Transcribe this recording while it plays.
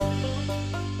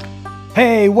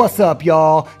Hey, what's up,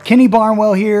 y'all? Kenny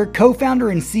Barnwell here, co-founder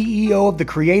and CEO of the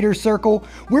Creator Circle.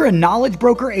 We're a knowledge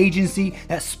broker agency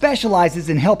that specializes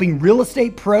in helping real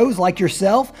estate pros like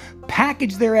yourself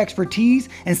package their expertise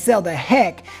and sell the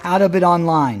heck out of it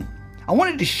online. I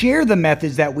wanted to share the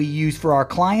methods that we use for our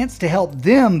clients to help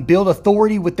them build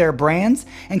authority with their brands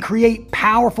and create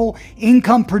powerful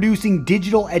income-producing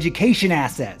digital education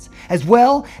assets, as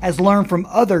well as learn from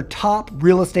other top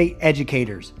real estate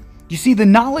educators. You see, the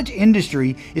knowledge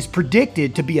industry is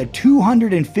predicted to be a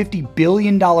 $250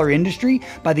 billion industry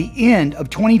by the end of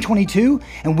 2022,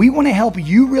 and we want to help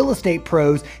you real estate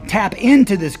pros tap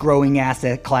into this growing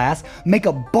asset class, make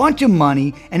a bunch of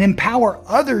money, and empower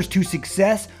others to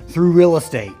success through real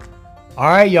estate. All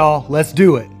right, y'all, let's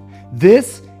do it.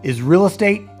 This is Real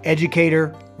Estate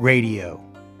Educator Radio.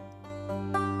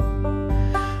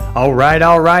 All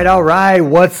right.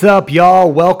 What's up, y'all?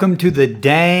 Welcome to the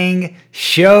dang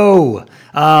show.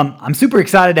 I'm super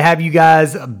excited to have you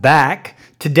guys back.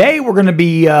 Today, we're going to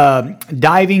be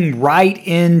diving right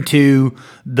into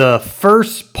the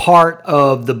first part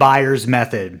of the buyer's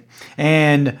method.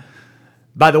 And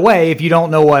by the way, if you don't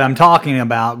know what I'm talking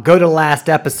about, go to the last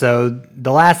episode.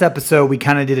 The last episode, we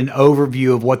kind of did an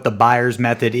overview of what the buyer's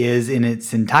method is in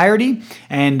its entirety.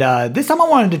 And this time I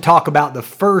wanted to talk about the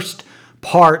first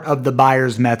part of the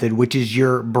buyer's method, which is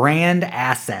your brand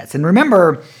assets. And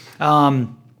remember,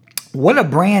 what a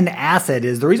brand asset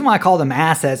is. The reason why I call them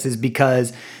assets is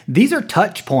because these are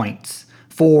touch points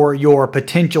for your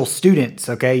potential students,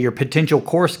 okay? Your potential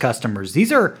course customers.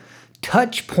 These are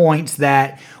touch points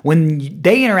that when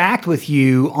they interact with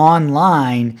you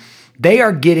online, they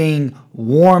are getting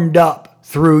warmed up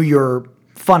through your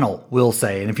funnel, we'll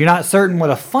say. And if you're not certain what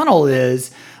a funnel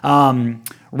is,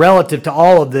 relative to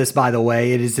all of this, by the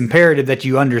way, it is imperative that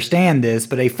you understand this,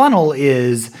 but a funnel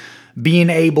is being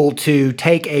able to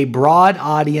take a broad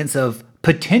audience of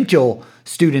potential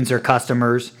students or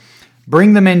customers,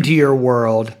 bring them into your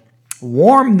world,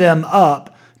 warm them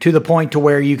up to the point to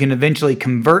where you can eventually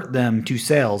convert them to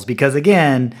sales. Because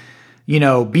again,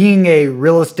 being a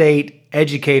real estate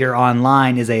educator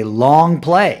online is a long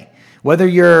play. Whether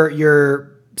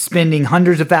you're spending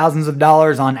hundreds of thousands of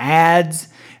dollars on ads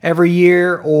every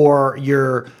year, or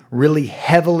you're really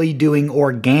heavily doing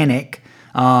organic,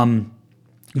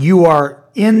 you are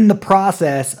in the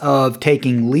process of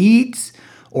taking leads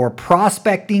or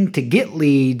prospecting to get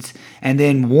leads and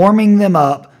then warming them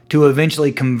up to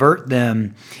eventually convert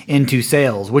them into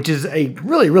sales, which is a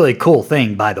really, really cool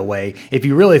thing, by the way. If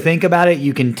you really think about it,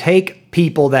 you can take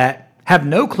people that have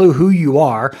no clue who you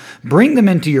are, bring them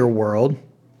into your world,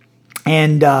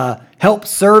 and help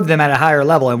serve them at a higher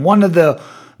level. And one of the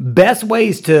best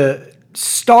ways to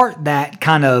start that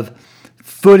kind of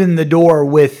foot in the door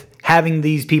with having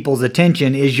these people's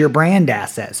attention is your brand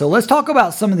asset. So let's talk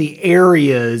about some of the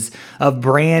areas of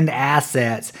brand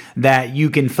assets that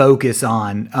you can focus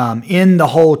on in the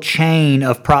whole chain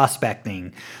of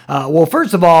prospecting. Well,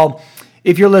 first of all,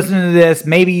 if you're listening to this,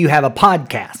 maybe you have a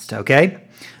podcast, okay?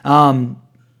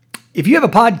 If you have a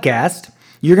podcast,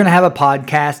 you're going to have a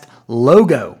podcast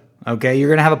logo, okay? You're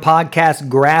going to have a podcast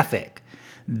graphic.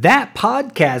 That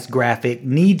podcast graphic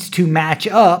needs to match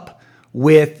up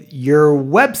with your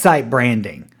website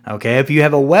branding. Okay, if you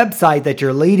have a website that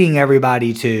you're leading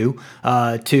everybody to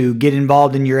get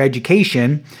involved in your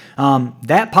education,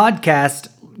 that podcast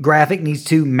graphic needs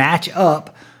to match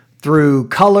up through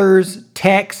colors,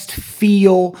 text,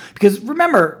 feel. Because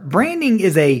remember, branding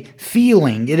is a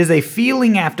feeling. It is a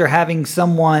feeling after having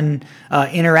someone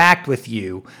interact with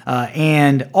you.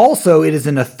 And also, it is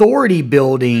an authority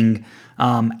building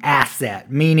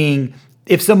asset, meaning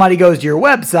if somebody goes to your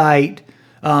website,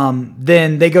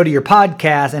 then they go to your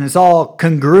podcast and it's all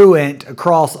congruent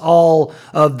across all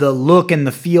of the look and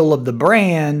the feel of the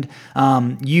brand.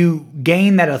 You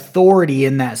gain that authority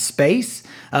in that space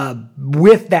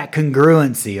with that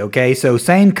congruency, okay? So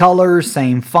same colors,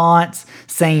 same fonts,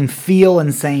 same feel,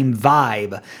 and same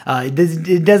vibe.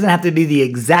 It doesn't have to be the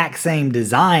exact same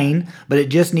design, but it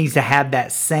just needs to have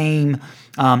that same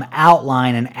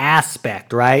outline and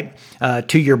aspect, right,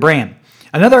 to your brand.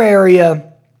 Another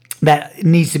area that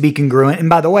needs to be congruent, and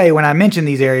by the way, when I mention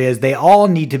these areas, they all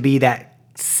need to be that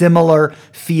similar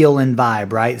feel and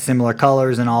vibe, right? Similar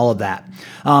colors and all of that.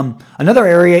 Another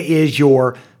area is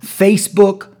your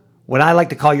Facebook, what I like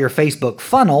to call your Facebook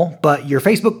funnel, but your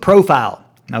Facebook profile.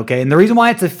 Okay, and the reason why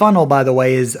it's a funnel, by the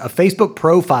way, is a Facebook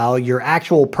profile, your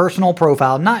actual personal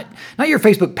profile, not your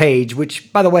Facebook page,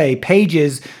 which, by the way,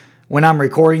 pages when I'm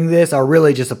recording this are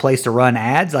really just a place to run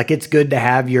ads. Like, it's good to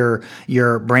have your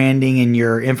branding and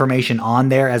your information on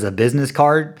there as a business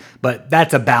card, but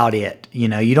that's about it. You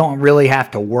know, you don't really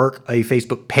have to work a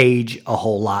Facebook page a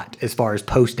whole lot as far as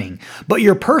posting. But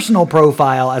your personal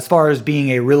profile, as far as being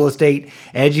a real estate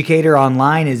educator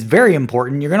online, is very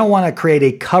important. You're going to want to create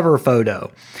a cover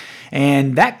photo.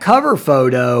 And that cover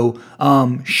photo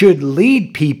should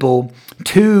lead people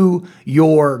to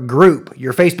your group,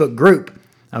 your Facebook group,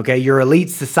 okay, your elite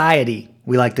society,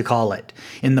 we like to call it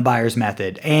in the buyer's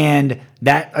method. And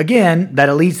that, again, that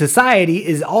elite society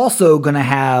is also going to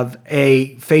have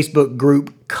a Facebook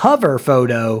group cover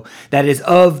photo that is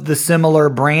of the similar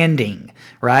branding,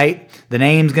 right? The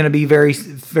name's going to be very,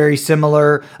 very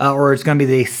similar, or it's going to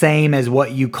be the same as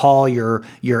what you call your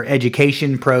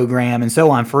education program and so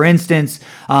on. For instance,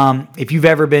 if you've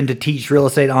ever been to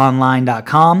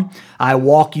teachrealestateonline.com, I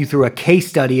walk you through a case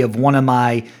study of one of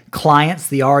my clients,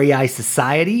 the REI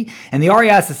Society. And the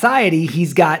REI Society,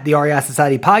 he's got the REI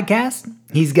Society podcast.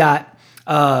 He's got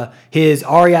his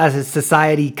REI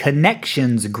Society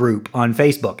Connections group on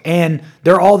Facebook. And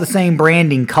they're all the same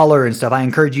branding, color, and stuff. I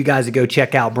encourage you guys to go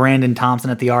check out Brandon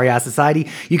Thompson at the REI Society.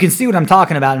 You can see what I'm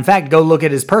talking about. In fact, go look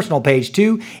at his personal page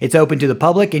too. It's open to the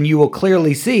public, and you will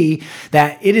clearly see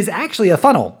that it is actually a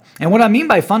funnel. And what I mean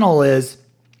by funnel is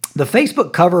the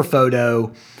Facebook cover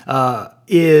photo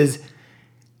is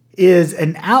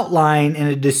an outline and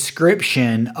a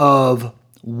description of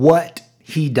what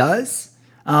he does.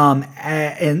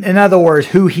 In other words,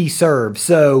 who he serves.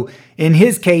 So in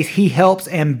his case, he helps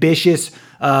ambitious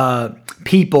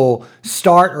people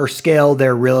start or scale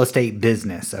their real estate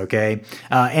business. Okay.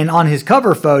 And on his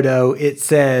cover photo, it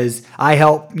says, I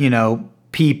help,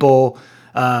 people,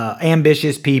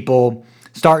 ambitious people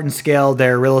start and scale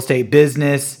their real estate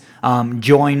business.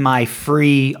 Join my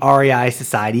free REI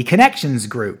Society Connections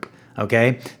group.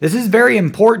 Okay. This is very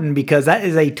important because that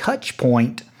is a touch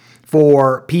point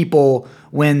for people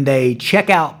when they check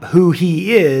out who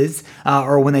he is,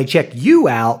 or when they check you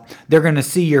out. They're going to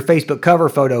see your Facebook cover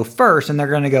photo first, and they're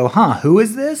going to go, who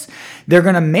is this? They're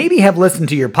going to maybe have listened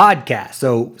to your podcast.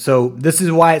 So this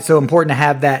is why it's so important to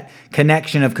have that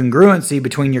connection of congruency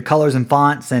between your colors and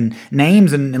fonts and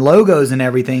names and logos and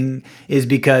everything, is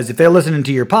because if they're listening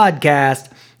to your podcast,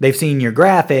 they've seen your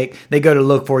graphic, they go to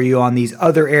look for you on these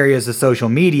other areas of social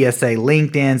media, say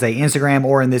LinkedIn, say Instagram,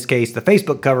 or in this case, the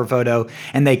Facebook cover photo,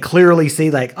 and they clearly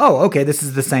see like, oh, okay, this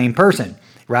is the same person,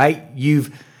 right?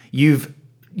 You've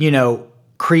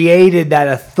created that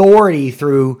authority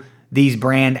through these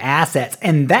brand assets.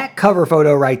 And that cover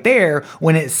photo right there,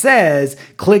 when it says,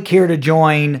 click here to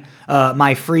join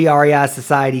my free REI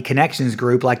Society Connections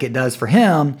group, like it does for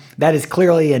him, that is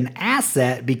clearly an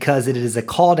asset because it is a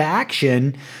call to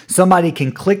action. Somebody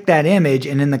can click that image,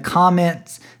 and in the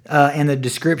comments and the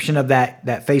description of that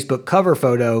Facebook cover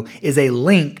photo is a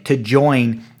link to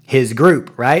join his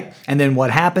group, right? And then what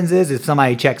happens is, if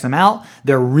somebody checks them out,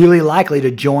 they're really likely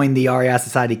to join the REI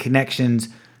Society Connections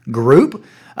group.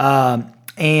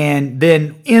 And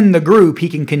then in the group, he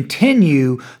can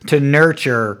continue to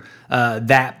nurture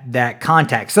that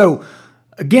contact. So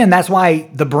again, that's why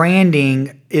the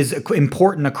branding is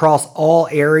important across all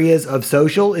areas of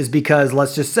social, is because,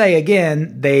 let's just say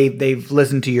again, they've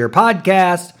listened to your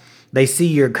podcast, they see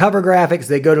your cover graphics,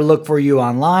 they go to look for you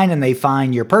online, and they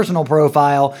find your personal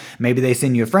profile. Maybe they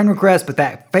send you a friend request, but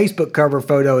that Facebook cover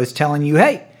photo is telling you,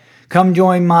 hey, come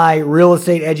join my real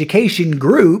estate education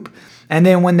group. And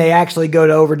then when they actually go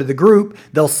over to the group,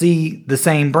 they'll see the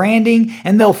same branding,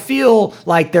 and they'll feel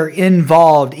like they're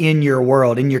involved in your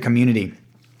world, in your community.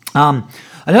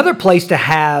 Another place to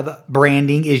have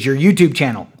branding is your YouTube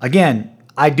channel. Again,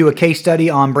 I do a case study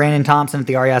on Brandon Thompson at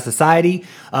the REI Society.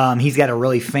 He's got a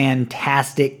really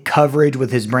fantastic coverage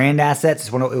with his brand assets.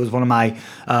 It was one of my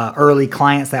early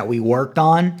clients that we worked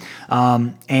on.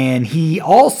 And he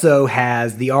also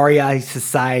has the REI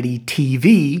Society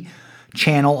TV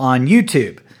channel on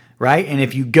YouTube, right? And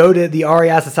if you go to the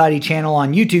REI Society channel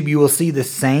on YouTube, you will see the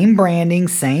same branding,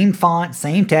 same font,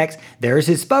 same text. There's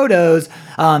his photos,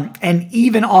 and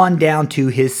even on down to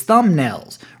his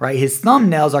thumbnails, right? His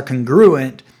thumbnails are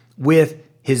congruent with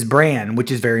his brand, which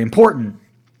is very important.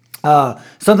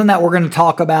 Something that we're going to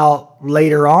talk about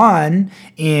later on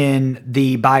in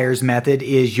the buyer's method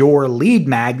is your lead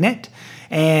magnet.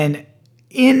 And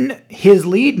in his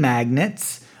lead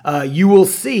magnets, you will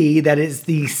see that it's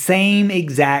the same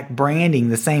exact branding,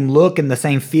 the same look and the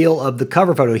same feel of the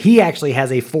cover photo. He actually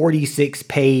has a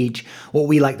 46-page, what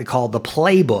we like to call the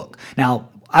playbook. Now,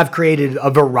 I've created a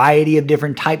variety of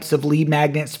different types of lead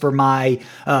magnets for my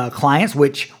clients,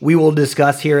 which we will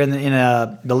discuss here in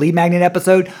the lead magnet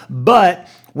episode. But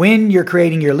when you're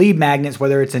creating your lead magnets,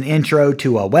 whether it's an intro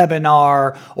to a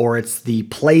webinar or it's the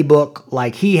playbook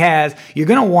like he has, you're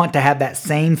going to want to have that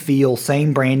same feel,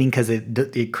 same branding, because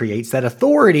it creates that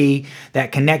authority,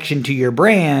 that connection to your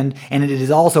brand, and it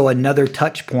is also another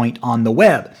touch point on the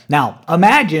web. Now,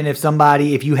 imagine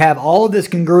if you have all of this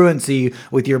congruency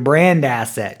with your brand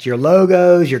assets, your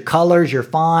logos, your colors, your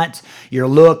fonts, your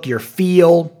look, your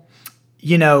feel,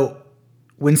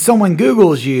 when someone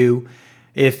Googles you,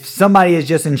 if somebody is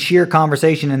just in sheer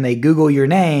conversation and they Google your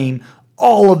name,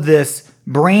 all of this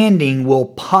branding will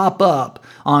pop up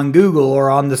on Google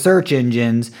or on the search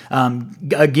engines,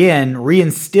 again,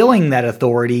 reinstilling that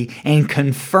authority and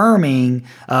confirming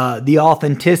the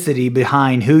authenticity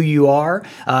behind who you are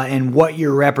and what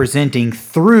you're representing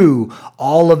through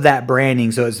all of that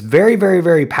branding. So it's very, very,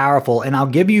 very powerful. And I'll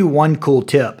give you one cool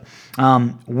tip.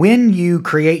 When you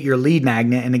create your lead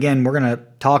magnet, and again, we're going to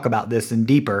talk about this in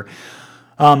deeper,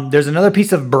 there's another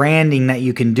piece of branding that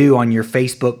you can do on your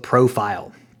Facebook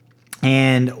profile.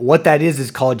 And what that is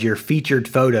called your featured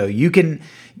photo.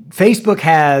 Facebook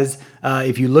has,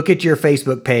 if you look at your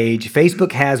Facebook page,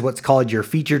 Facebook has what's called your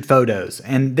featured photos.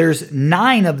 And there's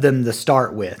 9 of them to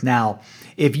start with. Now,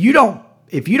 if you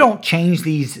don't change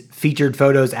these featured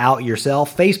photos out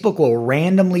yourself, Facebook will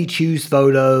randomly choose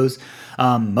photos.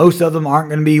 Most of them aren't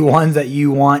going to be ones that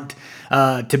you want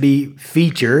to be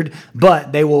featured,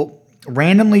 but they will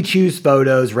randomly choose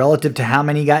photos relative to how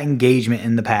many got engagement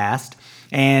in the past.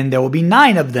 And there will be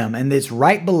 9 of them. And it's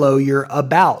right below your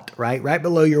about, right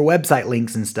below your website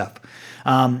links and stuff.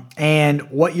 And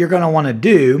what you're going to want to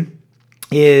do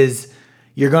is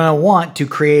you're going to want to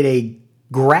create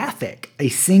a graphic, a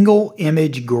single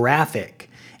image graphic.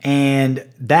 And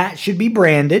that should be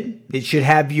branded. It should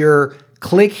have your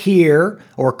click here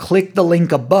or click the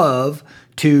link above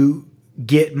to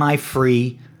get my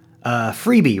free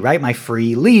freebie, right? My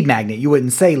free lead magnet. You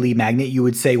wouldn't say lead magnet. You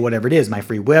would say whatever it is, my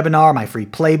free webinar, my free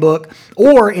playbook.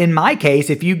 Or in my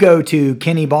case, if you go to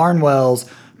Kenny Barnwell's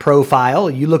profile,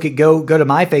 you go to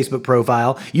my Facebook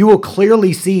profile, you will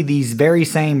clearly see these very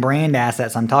same brand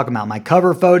assets I'm talking about. My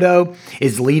cover photo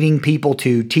is leading people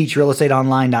to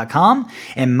teachrealestateonline.com,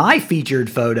 and my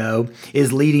featured photo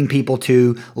is leading people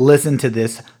to listen to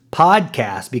this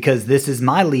podcast, because this is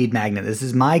my lead magnet. This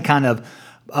is my kind of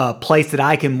place that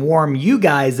I can warm you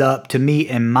guys up to me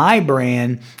and my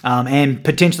brand, and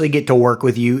potentially get to work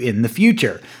with you in the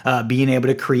future, being able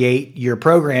to create your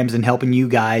programs and helping you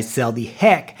guys sell the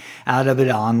heck out of it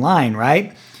online,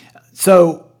 right?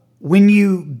 So when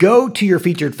you go to your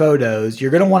featured photos,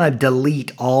 you're going to want to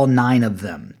delete all 9 of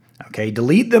them. Okay,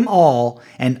 delete them all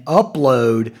and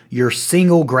upload your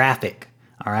single graphic.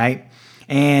 All right.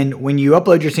 And when you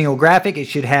upload your single graphic, it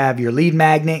should have your lead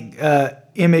magnet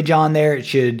image on there. It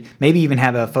should maybe even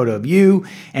have a photo of you,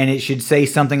 and it should say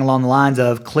something along the lines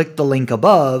of click the link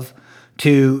above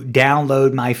to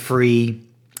download my free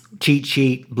cheat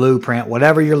sheet, blueprint,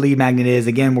 whatever your lead magnet is.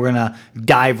 Again, we're going to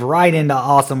dive right into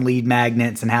awesome lead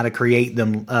magnets and how to create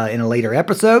them in a later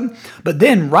episode. But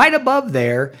then right above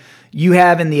there, you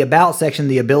have in the About section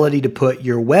the ability to put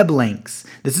your web links.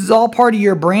 This is all part of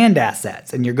your brand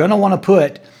assets, and you're going to want to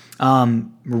put,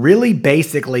 really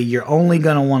basically, you're only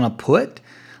going to want to put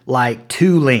like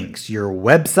 2 links: your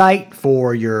website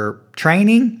for your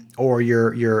training or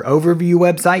your overview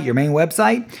website, your main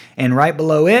website, and right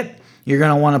below it, you're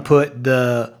going to want to put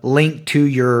the link to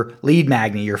your lead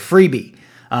magnet, your freebie,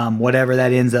 whatever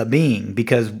that ends up being,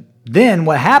 because then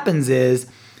what happens is,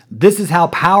 this is how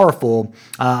powerful,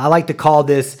 I like to call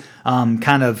this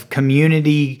kind of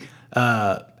community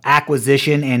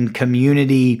acquisition and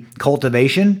community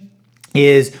cultivation,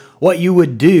 is what you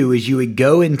would do is you would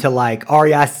go into like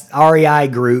REI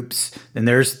groups, and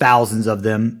there's thousands of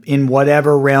them in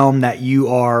whatever realm that you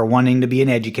are wanting to be an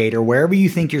educator, wherever you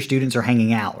think your students are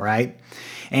hanging out, right?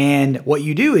 And what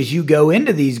you do is you go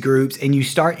into these groups and you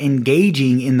start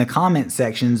engaging in the comment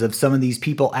sections of some of these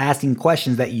people asking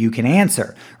questions that you can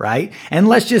answer, right? And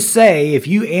let's just say if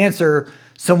you answer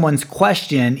someone's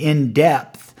question in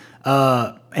depth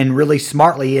and really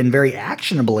smartly and very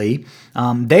actionably,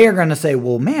 they are going to say,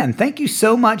 well, man, thank you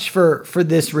so much for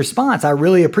this response. I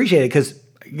really appreciate it, because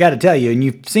I got to tell you, and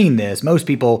you've seen this, most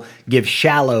people give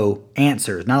shallow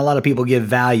answers. Not a lot of people give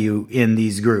value in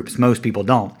these groups. Most people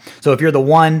don't. So if you're the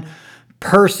one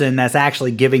person that's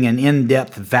actually giving an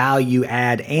in-depth value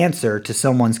add answer to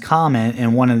someone's comment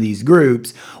in one of these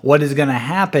groups, what is going to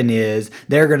happen is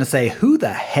they're going to say, who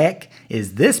the heck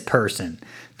is this person?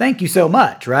 Thank you so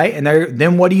much, right? And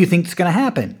then what do you think is going to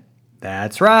happen?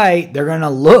 That's right. They're going to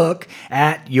look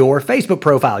at your Facebook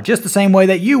profile just the same way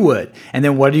that you would. And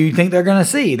then what do you think they're going to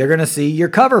see? They're going to see your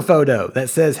cover photo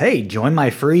that says, hey, join my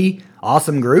free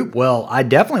awesome group. Well, I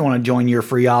definitely want to join your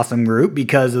free awesome group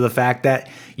because of the fact that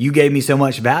you gave me so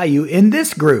much value in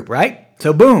this group, right?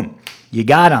 So boom, you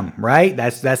got them, right?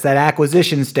 That's that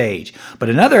acquisition stage. But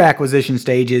another acquisition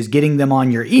stage is getting them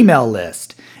on your email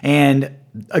list. And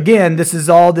again, this is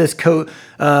all this congruent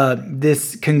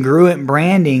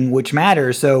branding, which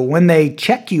matters. So when they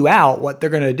check you out, what they're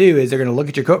going to do is they're going to look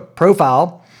at your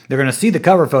profile. They're going to see the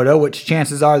cover photo, which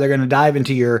chances are they're going to dive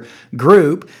into your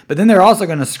group. But then they're also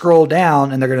going to scroll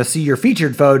down and they're going to see your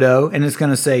featured photo, and it's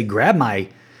going to say,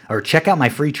 check out my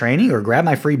free training, or grab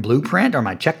my free blueprint, or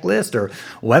my checklist, or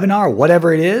webinar,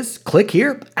 whatever it is. Click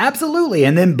here. Absolutely.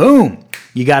 And then boom,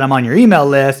 you got them on your email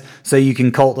list so you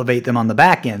can cultivate them on the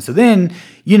back end. So then,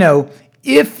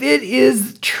 if it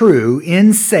is true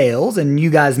in sales, and you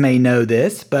guys may know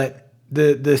this, but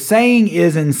the saying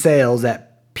is in sales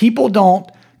that people don't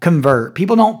convert,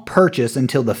 people don't purchase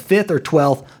until the 5th or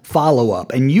 12th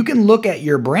follow-up. And you can look at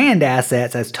your brand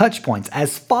assets as touch points,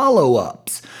 as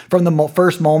follow-ups from the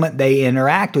first moment they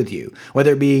interact with you,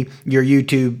 whether it be your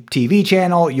YouTube TV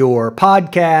channel, your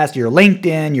podcast, your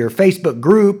LinkedIn, your Facebook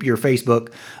group, your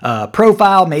Facebook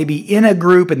profile, maybe in a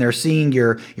group and they're seeing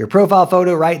your profile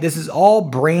photo, right? This is all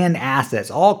brand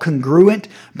assets, all congruent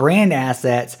brand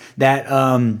assets that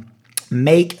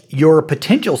make your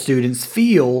potential students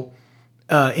feel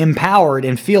empowered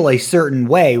and feel a certain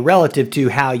way relative to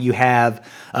how you have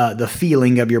the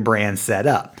feeling of your brand set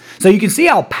up. So you can see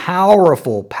how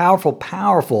powerful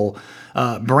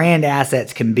brand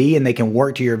assets can be, and they can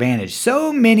work to your advantage.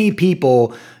 So many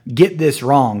people get this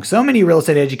wrong. So many real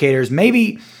estate educators,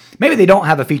 maybe they don't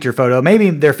have a feature photo.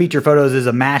 Maybe their feature photos is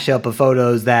a mashup of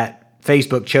photos that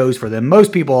Facebook chose for them.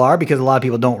 Most people are, because a lot of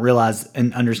people don't realize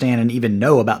and understand and even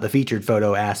know about the featured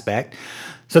photo aspect.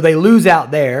 So they lose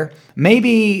out there.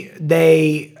 Maybe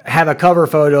they have a cover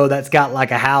photo that's got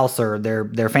like a house or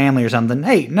their family or something.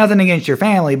 Hey, nothing against your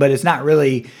family, but it's not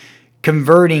really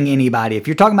converting anybody. If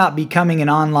you're talking about becoming an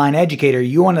online educator,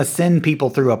 you want to send people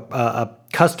through a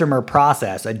customer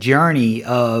process, a journey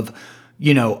of,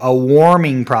 a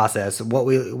warming process, what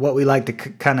we like to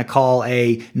kind of call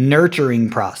a nurturing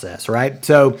process, right?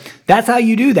 So that's how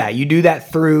you do that. You do that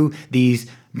through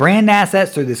these brand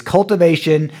assets, through this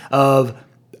cultivation of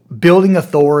building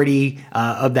authority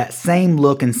of that same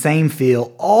look and same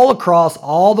feel all across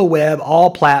all the web, all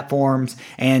platforms.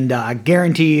 And I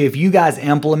guarantee you, if you guys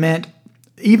implement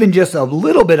even just a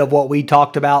little bit of what we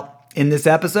talked about in this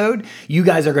episode, you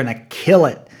guys are going to kill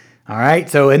it. All right.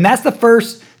 So, and that's the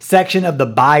first section of the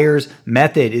buyer's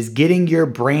method, is getting your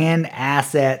brand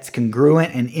assets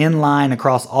congruent and in line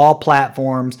across all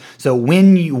platforms. So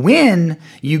when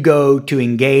you go to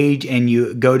engage and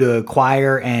you go to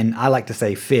acquire, and I like to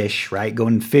say fish, right?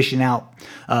 Going fishing out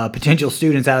potential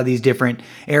students out of these different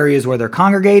areas where they're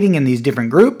congregating in these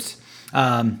different groups,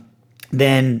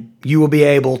 then you will be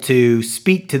able to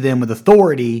speak to them with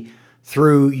authority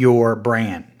through your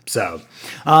brand. So,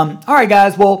 all right,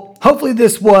 guys. Well, hopefully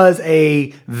this was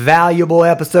a valuable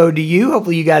episode to you.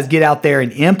 Hopefully you guys get out there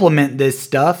and implement this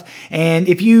stuff. And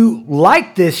if you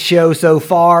like this show so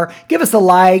far, give us a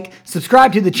like,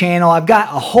 subscribe to the channel. I've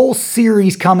got a whole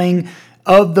series coming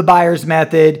of the buyer's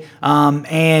method.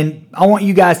 And I want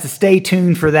you guys to stay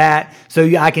tuned for that so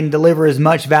I can deliver as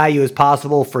much value as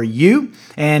possible for you.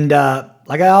 And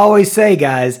like I always say,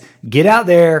 guys, get out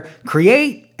there,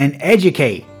 create and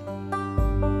educate.